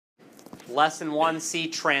Lesson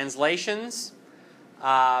 1C, translations.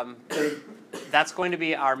 That's going to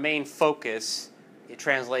be our main focus,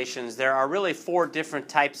 translations. There are really 4 different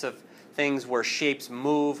types of things where shapes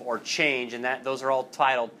move or change, and those are all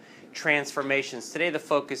titled transformations. Today the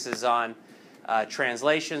focus is on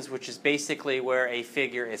translations, which is basically where a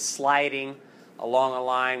figure is sliding along a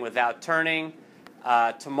line without turning.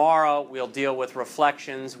 Tomorrow we'll deal with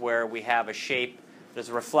reflections, where we have a shape that's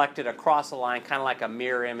reflected across a line, kind of like a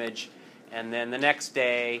mirror image. And then the next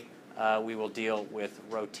day we will deal with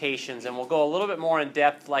rotations, and we'll go a little bit more in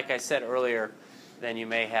depth, like I said earlier, than you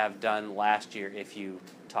may have done last year if you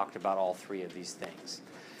talked about all 3 of these things.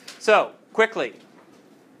 So, quickly,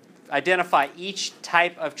 identify each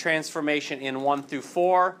type of transformation in 1 through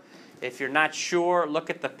 4. If you're not sure,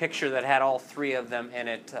 look at the picture that had all 3 of them in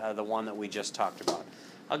it, the one that we just talked about.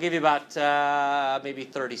 I'll give you about maybe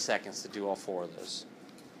 30 seconds to do all 4 of those.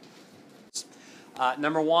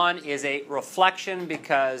 Number 1 is a reflection,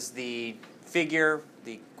 because the figure,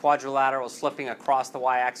 the quadrilateral, is flipping across the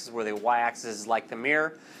y-axis, where the y-axis is like the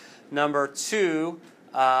mirror. Number 2,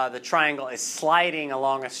 the triangle is sliding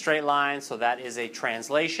along a straight line, so that is a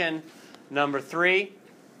translation. Number 3,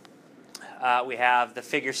 we have the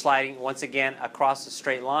figure sliding once again across a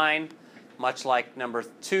straight line, much like number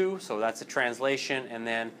 2, so that's a translation. And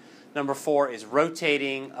then number 4 is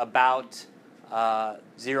rotating about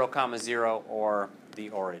 0, 0, or the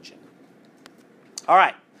origin. All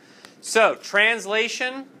right, so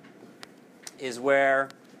translation is where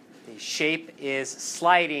the shape is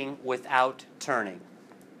sliding without turning.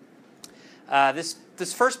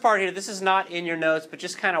 This first part here, this is not in your notes, but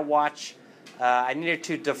just kind of watch. I needed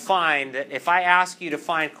to define that if I ask you to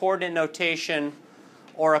find coordinate notation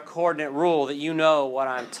or a coordinate rule, that you know what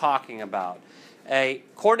I'm talking about. A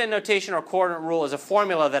coordinate notation or coordinate rule is a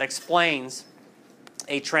formula that explains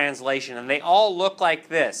a translation, and they all look like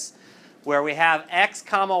this, where we have x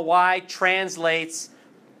comma y translates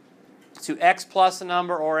to x plus a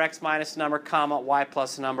number or x minus a number, comma y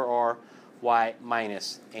plus a number or y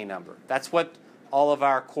minus a number. That's what all of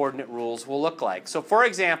our coordinate rules will look like. So for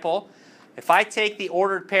example, if I take the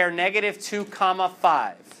ordered pair -2,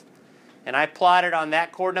 5, and I plot it on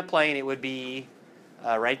that coordinate plane, it would be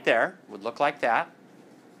right there, would look like that.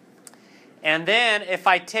 And then if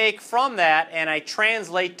I take from that and I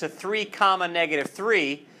translate to 3,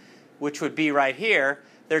 -3, which would be right here,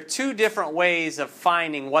 there are 2 different ways of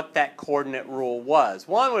finding what that coordinate rule was.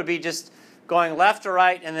 One would be just going left or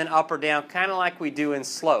right and then up or down, kind of like we do in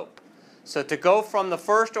slope. So to go from the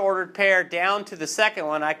first ordered pair down to the second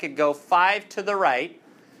one, I could go 5 to the right,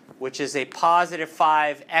 which is a positive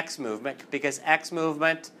 5 x movement, because x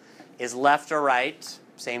movement is left or right,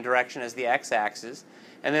 same direction as the x-axis.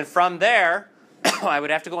 And then from there, I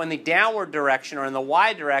would have to go in the downward direction, or in the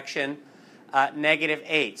y direction,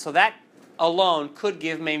 -8. So that alone could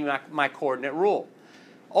give me my coordinate rule.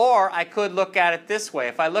 Or I could look at it this way.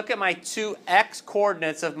 If I look at my 2 x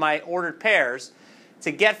coordinates of my ordered pairs,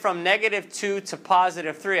 to get from -2 to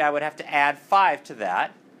 +3, I would have to add 5 to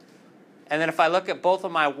that. And then if I look at both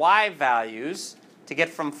of my y values, to get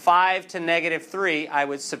from 5 to -3, I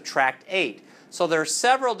would subtract 8. So there are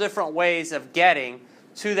several different ways of getting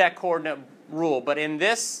to that coordinate rule. But in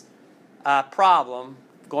this problem,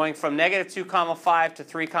 going from -2, 5 to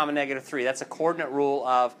 3, -3, that's a coordinate rule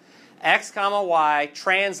of x, y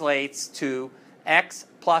translates to x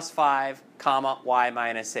plus 5, y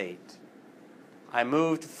minus 8. I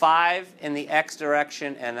moved 5 in the x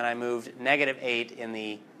direction, and then I moved -8 in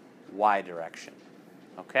the y direction.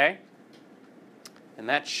 Okay? And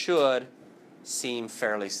that should seem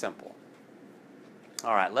fairly simple.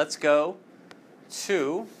 All right, let's go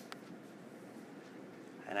to,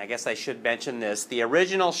 and I guess I should mention this, the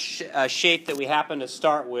original shape that we happen to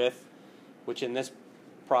start with, which in this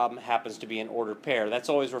problem happens to be an ordered pair, that's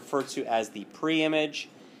always referred to as the pre-image.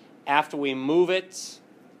 After we move it,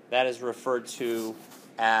 that is referred to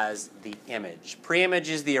as the image. Pre-image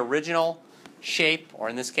is the original shape, or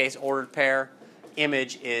in this case, ordered pair.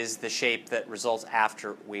 Image is the shape that results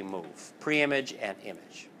after we move. Pre-image and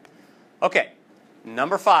image. Okay,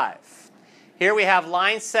 number 5. Here we have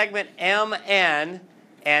line segment MN,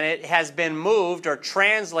 and it has been moved or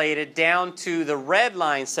translated down to the red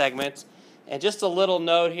line segment. And just a little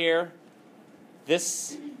note here,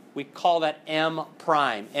 this, we call that M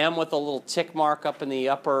prime. M with a little tick mark up in the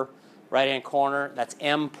upper right-hand corner. That's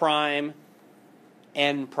M prime,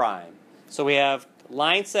 N prime. So we have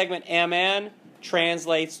line segment MN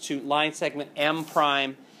translates to line segment M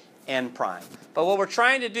prime, N prime. But what we're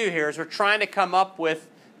trying to do here is we're trying to come up with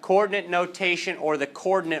coordinate notation or the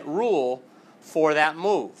coordinate rule for that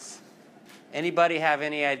move. Anybody have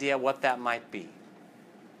any idea what that might be?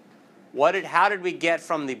 How did we get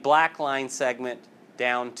from the black line segment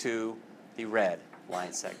down to the red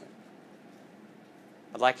line segment?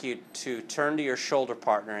 I'd like you to turn to your shoulder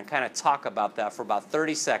partner and kind of talk about that for about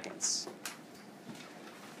 30 seconds.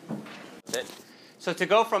 So to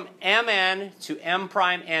go from Mn to M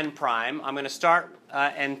prime N prime, I'm going to start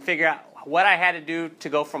and figure out what I had to do to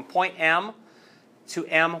go from point M to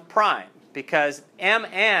M prime. Because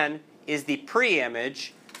Mn is the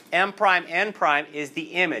pre-image, M prime N prime is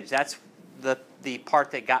the image. That's the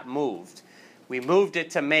part that got moved. We moved it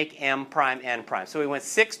to make M prime N prime. So we went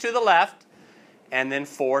 6 to the left and then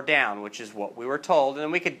 4 down, which is what we were told.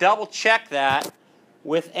 And we could double check that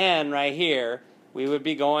with N right here. We would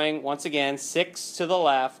be going, once again, 6 to the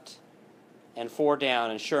left and 4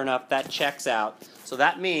 down. And sure enough, that checks out. So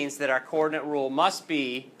that means that our coordinate rule must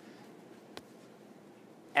be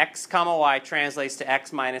x comma y translates to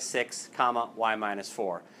x minus 6 comma y minus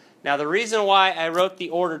 4. Now the reason why I wrote the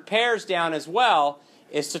ordered pairs down as well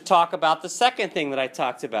is to talk about the second thing that I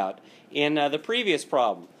talked about in the previous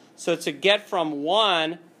problem. So to get from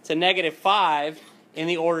 1 to negative 5 in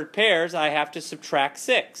the ordered pairs, I have to subtract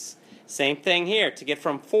 6. Same thing here. To get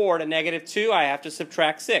from 4 to negative 2, I have to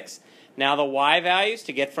subtract 6. Now the y values,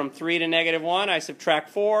 to get from 3 to negative 1, I subtract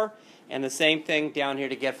 4. And the same thing down here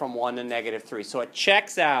to get from 1 to negative 3. So it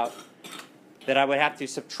checks out that I would have to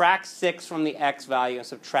subtract 6 from the x value and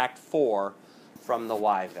subtract 4 from the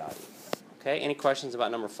y value. Okay, any questions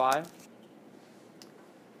about number 5?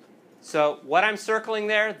 So what I'm circling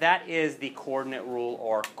there, that is the coordinate rule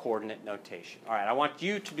or coordinate notation. All right, I want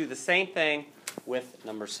you to do the same thing with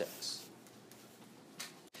number 6.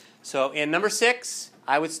 So in number 6,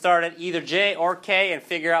 I would start at either j or k and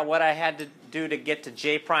figure out what I had to do to get to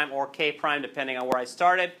j prime or k prime, depending on where I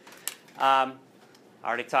started. I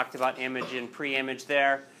already talked about image and pre-image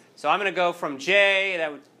there. So I'm going to go from j,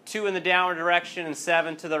 that would 2 in the downward direction and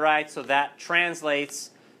 7 to the right, so that translates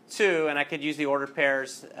to, and I could use the ordered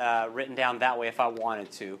pairs written down that way if I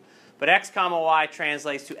wanted to. But x comma y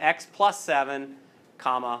translates to x plus 7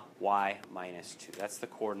 comma y minus 2. That's the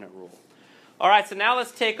coordinate rule. All right, so now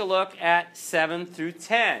let's take a look at 7 through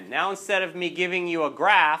 10. Now instead of me giving you a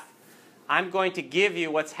graph, I'm going to give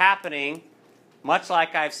you what's happening, much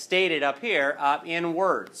like I've stated up here, in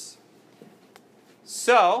words.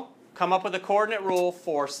 So, come up with a coordinate rule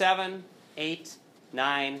for 7, 8,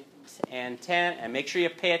 9, and 10, and make sure you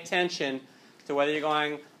pay attention to whether you're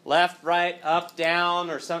going left, right, up, down,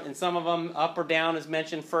 or in some of them, up or down is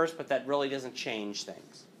mentioned first, but that really doesn't change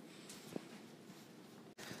things.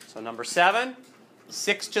 So number 7,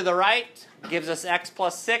 6 to the right gives us x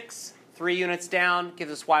plus 6. 3 units down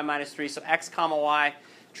gives us y minus 3. So x comma y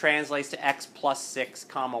translates to x plus 6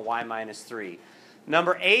 comma y minus 3.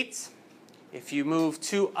 Number 8, if you move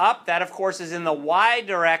 2 up, that of course is in the y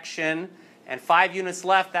direction. And 5 units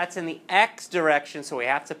left, that's in the x direction. So we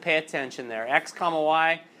have to pay attention there. X comma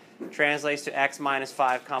y translates to x minus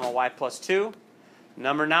 5 comma y plus 2.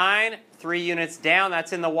 Number 9, 3 units down,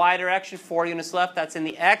 that's in the y direction. 4 units left, that's in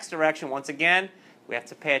the x direction. Once again, we have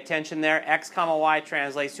to pay attention there. X comma y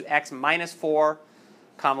translates to x minus 4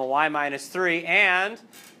 comma y minus 3. And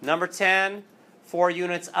number 10, 4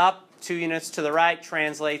 units up, 2 units to the right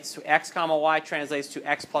translates to x comma y translates to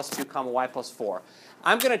x plus 2 comma y plus 4.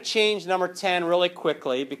 I'm going to change number 10 really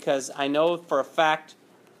quickly because I know for a fact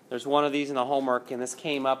there's one of these in the homework, and this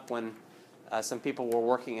came up when some people were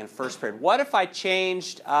working in first period. What if I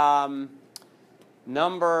changed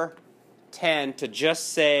number 10 to just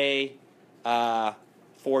say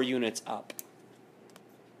 4 units up?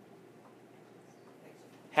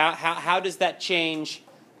 How does that change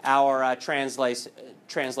our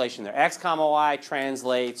translation there? X comma y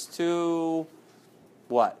translates to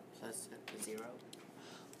what? Plus 0.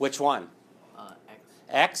 Which one? X.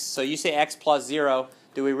 X. So you say x plus 0.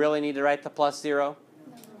 Do we really need to write the plus 0?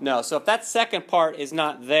 No. So if that second part is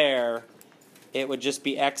not there, it would just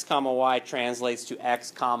be x comma y translates to x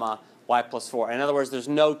comma y plus 4. In other words, there's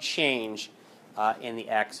no change in the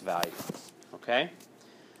x value. Okay?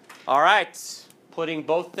 All right. Putting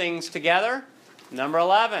both things together. Number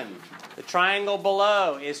 11. The triangle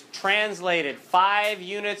below is translated 5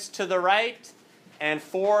 units to the right and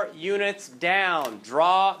 4 units down.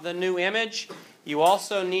 Draw the new image. You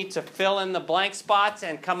also need to fill in the blank spots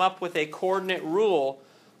and come up with a coordinate rule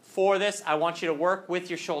for this. I want you to work with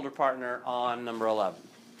your shoulder partner on number 11.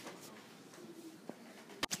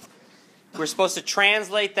 We're supposed to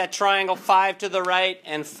translate that triangle 5 to the right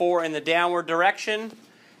and 4 in the downward direction,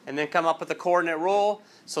 and then come up with a coordinate rule.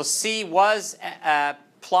 So C was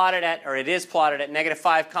plotted at, or it is plotted at negative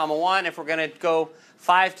 5 comma 1. If we're going to go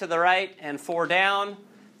 5 to the right and 4 down,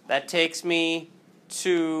 that takes me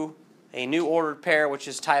to a new ordered pair which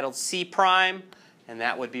is titled C prime, and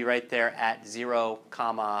that would be right there at 0,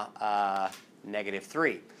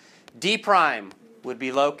 -3. D prime would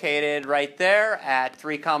be located right there at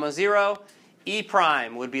 3, 0. E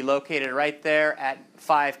prime would be located right there at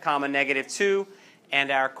 5, -2.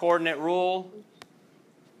 And our coordinate rule,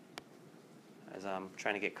 as I'm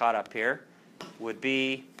trying to get caught up here, would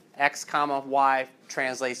be x, y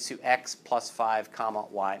translates to x plus 5,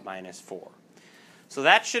 y minus 4. So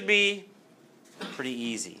that should be pretty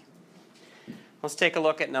easy. Let's take a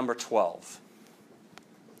look at number 12.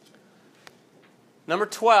 Number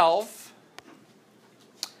 12,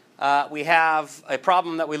 we have a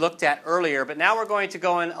problem that we looked at earlier, but now we're going to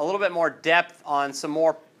go in a little bit more depth on some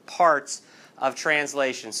more parts of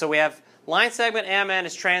translation. So we have line segment MN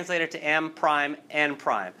is translated to M prime N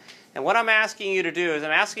prime. And what I'm asking you to do is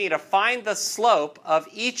I'm asking you to find the slope of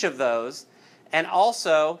each of those and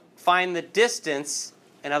also find the distance,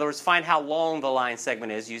 in other words, find how long the line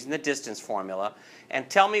segment is using the distance formula, and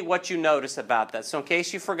tell me what you notice about that. So in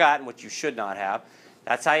case you've forgotten, which you should not have,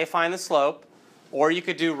 that's how you find the slope. Or you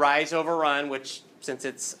could do rise over run, which since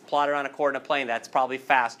it's plotted on a coordinate plane, that's probably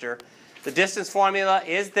faster. The distance formula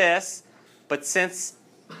is this, but since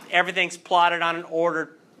everything's plotted on an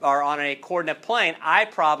ordered or on a coordinate plane, I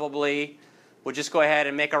probably would just go ahead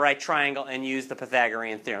and make a right triangle and use the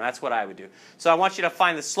Pythagorean theorem. That's what I would do. So I want you to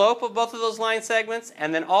find the slope of both of those line segments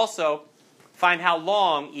and then also find how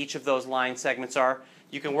long each of those line segments are.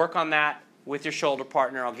 You can work on that with your shoulder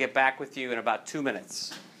partner. I'll get back with you in about 2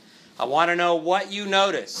 minutes. I want to know what you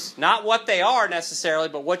notice. Not what they are necessarily,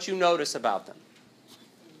 but what you notice about them.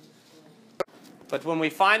 But when we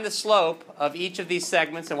find the slope of each of these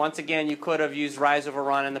segments, and once again you could have used rise over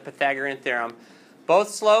run and the Pythagorean theorem, both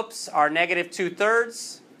slopes are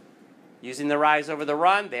 -2/3. Using the rise over the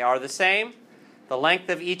run, they are the same. The length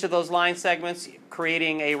of each of those line segments,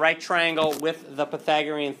 creating a right triangle with the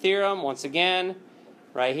Pythagorean theorem. Once again,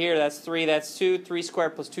 right here, that's 3, that's 2. 3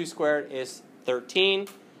 squared plus 2 squared is 13.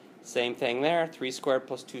 Same thing there. 3 squared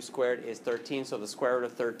plus 2 squared is 13, so the square root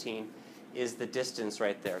of 13 is the distance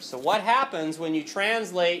right there. So what happens when you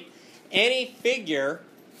translate any figure,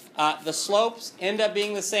 the slopes end up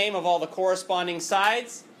being the same of all the corresponding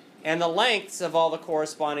sides, and the lengths of all the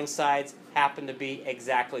corresponding sides happen to be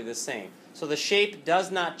exactly the same. So the shape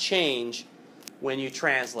does not change when you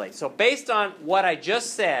translate. So based on what I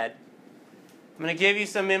just said, I'm going to give you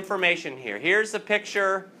some information here. Here's the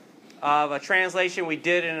picture of a translation we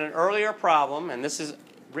did in an earlier problem, and this is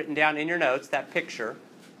written down in your notes, that picture.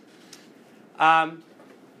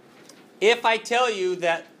 If I tell you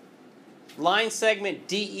that line segment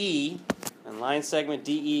DE, and line segment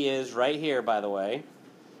DE is right here, by the way,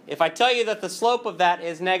 if I tell you that the slope of that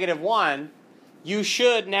is -1, you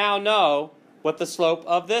should now know what the slope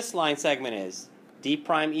of this line segment is, D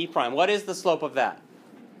prime, E prime. What is the slope of that?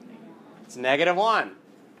 It's -1.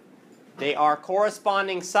 They are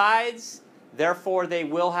corresponding sides, therefore they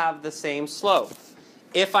will have the same slope.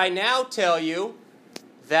 If I now tell you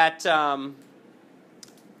that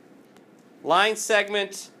line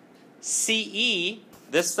segment CE,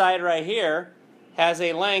 this side right here, has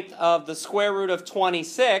a length of the square root of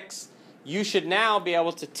 26, you should now be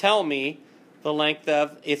able to tell me the length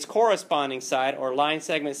of its corresponding side, or line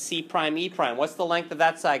segment C prime, E prime. What's the length of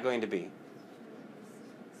that side going to be?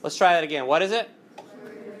 Let's try that again. What is it?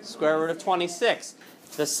 Square root of 26.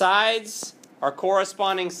 The sides are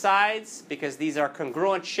corresponding sides because these are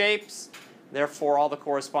congruent shapes. Therefore, all the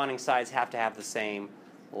corresponding sides have to have the same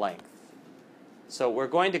length. So we're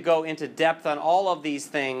going to go into depth on all of these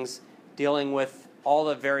things, dealing with all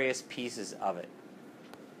the various pieces of it.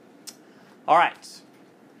 All right.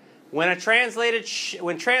 When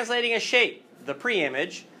translating a shape, the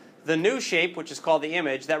pre-image, the new shape, which is called the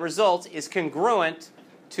image, that results is congruent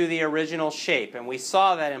to the original shape. And we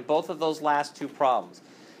saw that in both of those last two problems.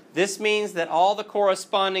 This means that all the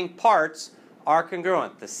corresponding parts are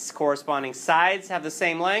congruent. The corresponding sides have the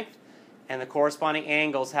same length, and the corresponding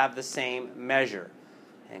angles have the same measure.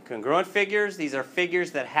 And congruent figures, these are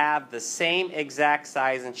figures that have the same exact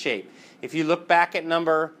size and shape. If you look back at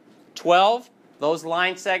number 12, those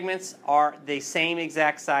line segments are the same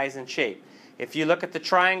exact size and shape. If you look at the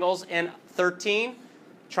triangles in 13,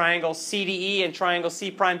 triangle CDE and triangle C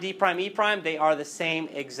prime, D prime, E prime, they are the same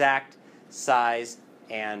exact size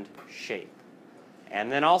and shape. And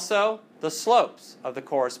then also, the slopes of the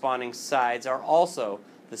corresponding sides are also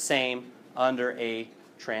the same under a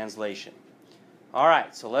translation. All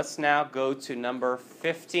right, so let's now go to number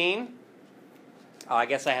 15. Oh, I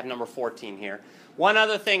guess I have number 14 here. One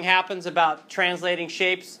other thing happens about translating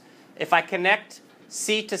shapes. If I connect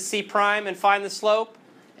C to C prime and find the slope,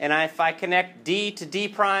 and if I connect D to D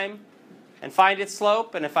prime and find its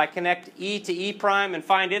slope, and if I connect E to E prime and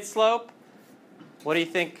find its slope, what do you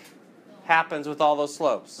think happens with all those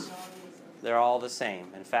slopes? They're all the same.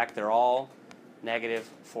 In fact, they're all negative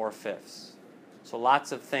 4/5. So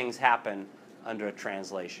lots of things happen under a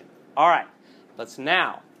translation. All right, let's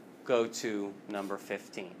now go to number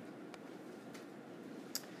 15.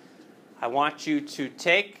 I want you to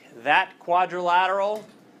take that quadrilateral,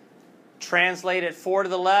 translate it 4 to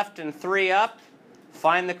the left and 3 up,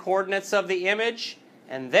 find the coordinates of the image,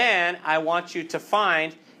 and then I want you to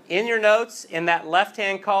find in your notes in that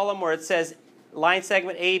left-hand column where it says line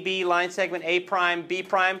segment AB, line segment A prime, B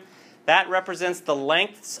prime, that represents the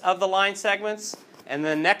lengths of the line segments, and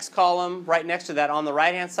the next column right next to that on the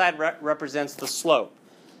right-hand side represents the slope.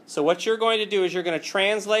 So what you're going to do is you're going to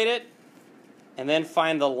translate it and then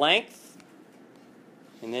find the length.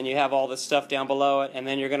 And then you have all this stuff down below it, and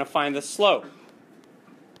then you're going to find the slope.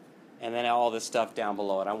 And then all this stuff down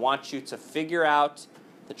below it. I want you to figure out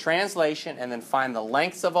the translation and then find the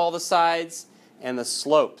lengths of all the sides and the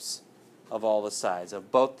slopes of all the sides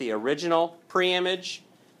of both the original pre-image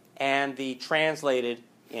and the translated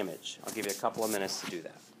image. I'll give you a couple of minutes to do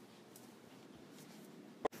that.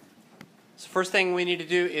 So first thing we need to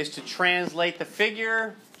do is to translate the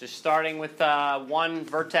figure. Just starting with one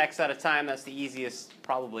vertex at a time. That's the easiest,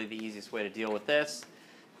 probably the easiest way to deal with this.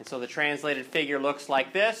 And so the translated figure looks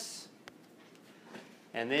like this.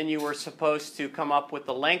 And then you were supposed to come up with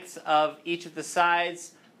the lengths of each of the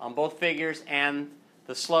sides on both figures and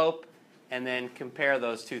the slope, and then compare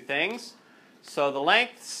those two things. So the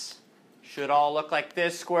lengths should all look like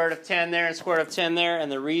this, square root of 10 there and square root of 10 there.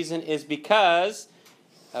 And the reason is because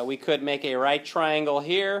we could make a right triangle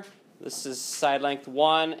here. This is side length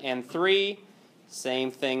 1 and 3. Same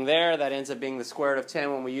thing there. That ends up being the square root of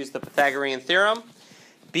 10 when we use the Pythagorean theorem.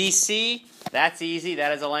 BC, that's easy.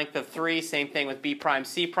 That is a length of 3. Same thing with B prime,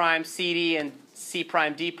 C prime. CD and C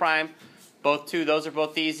prime, D prime. Those are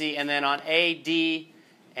both easy. And then on AD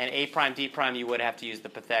and A prime, D prime, you would have to use the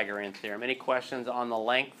Pythagorean theorem. Any questions on the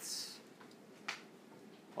lengths?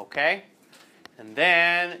 Okay. And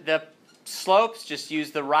then the slopes, just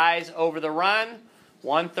use the rise over the run.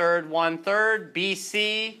 1/3, 1/3,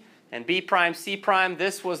 BC, and B prime, C prime.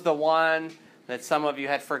 This was the one that some of you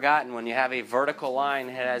had forgotten. When you have a vertical line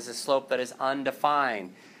that has a slope that is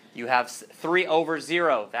undefined. You have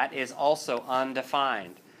 3/0. That is also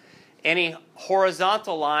undefined. Any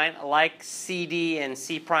horizontal line like CD and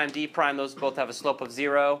C prime, D prime, those both have a slope of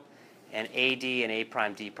 0. And AD and A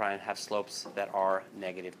prime, D prime have slopes that are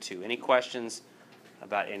 -2. Any questions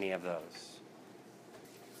about any of those?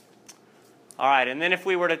 All right, and then if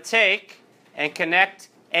we were to take and connect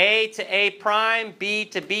A to A prime, B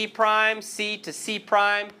to B prime, C to C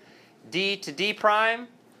prime, D to D prime,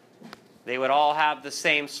 they would all have the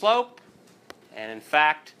same slope. And in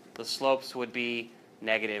fact, the slopes would be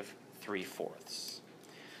 -3/4.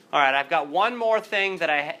 All right, I've got one more thing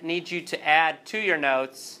that I need you to add to your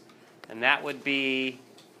notes, and that would be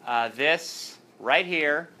this right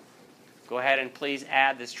here. Go ahead and please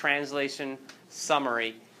add this translation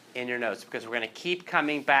summary in your notes, because we're going to keep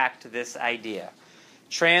coming back to this idea.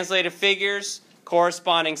 Translated figures,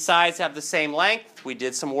 corresponding sides have the same length. We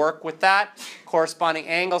did some work with that. Corresponding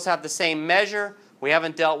angles have the same measure. We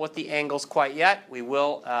haven't dealt with the angles quite yet. We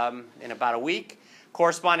will in about a week.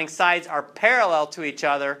 Corresponding sides are parallel to each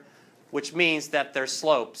other, which means that their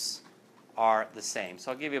slopes are the same.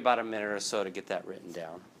 So I'll give you about a minute or so to get that written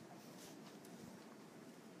down.